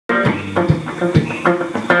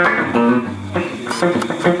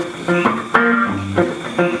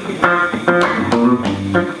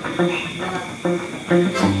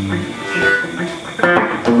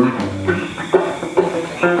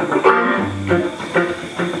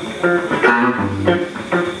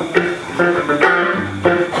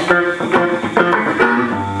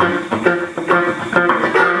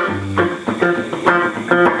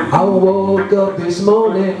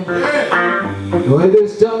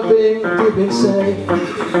one thing deep inside.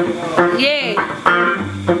 Yeah.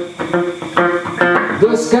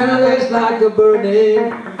 The sky is like a burning,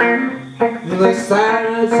 the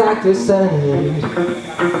silence side to side.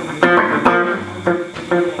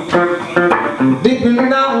 Deep in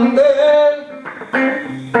now and then,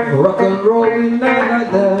 rock and roll will never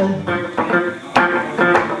die.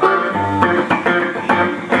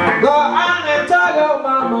 Go on and tell your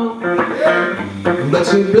mama, but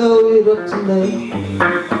she blow it up tonight.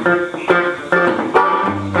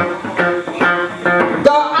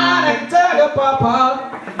 Go on and tell your papa,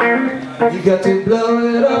 you got to blow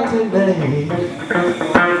it up tonight.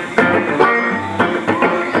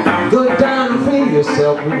 Go down and free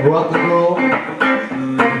yourself with rock and roll.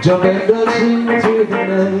 Jump and dance into the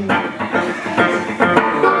night.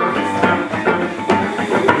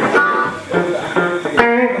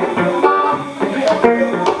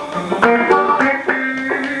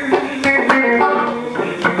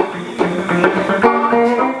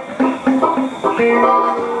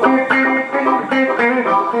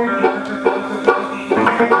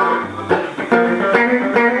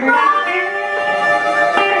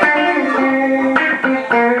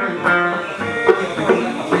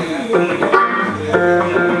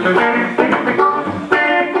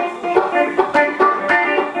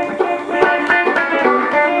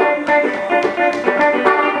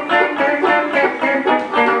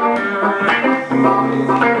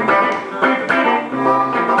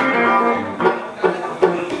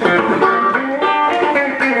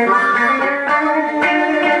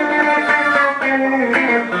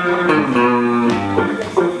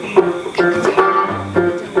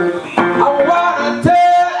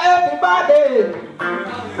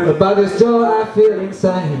 About this joy I feel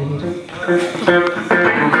inside.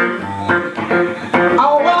 I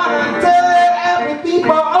wanna tell every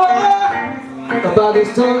people about this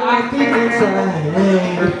joy I feel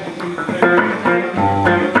inside.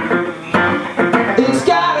 It's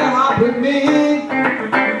gotta happen me.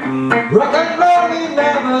 Rock and roll will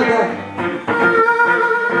never die.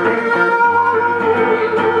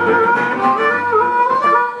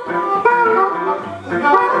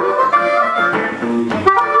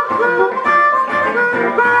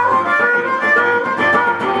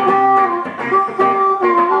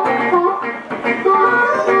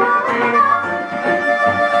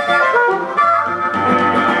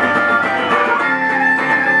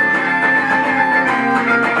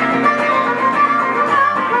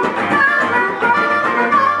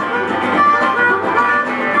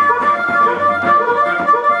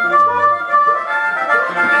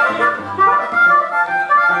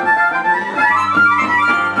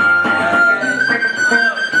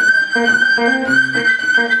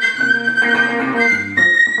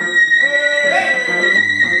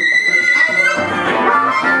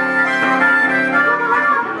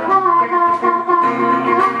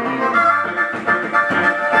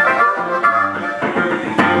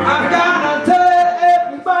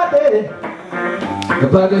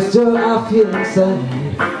 About this joy I feel inside.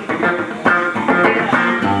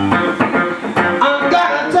 I'm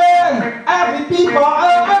gonna tell every people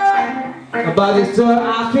about this joy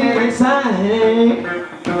I feel inside.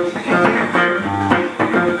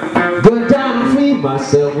 Go down and free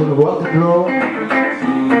myself with rock and roll,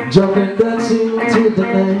 jump and dancing to the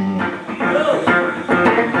night.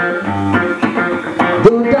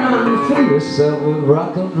 Go down and free yourself with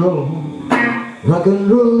rock and roll. Rock and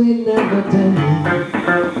roll, it never die.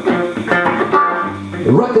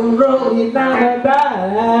 Rock and roll, it never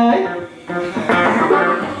die.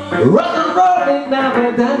 Rock and roll, it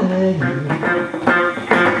never die.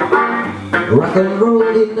 Rock and roll,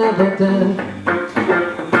 it never die.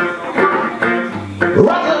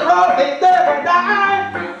 Rock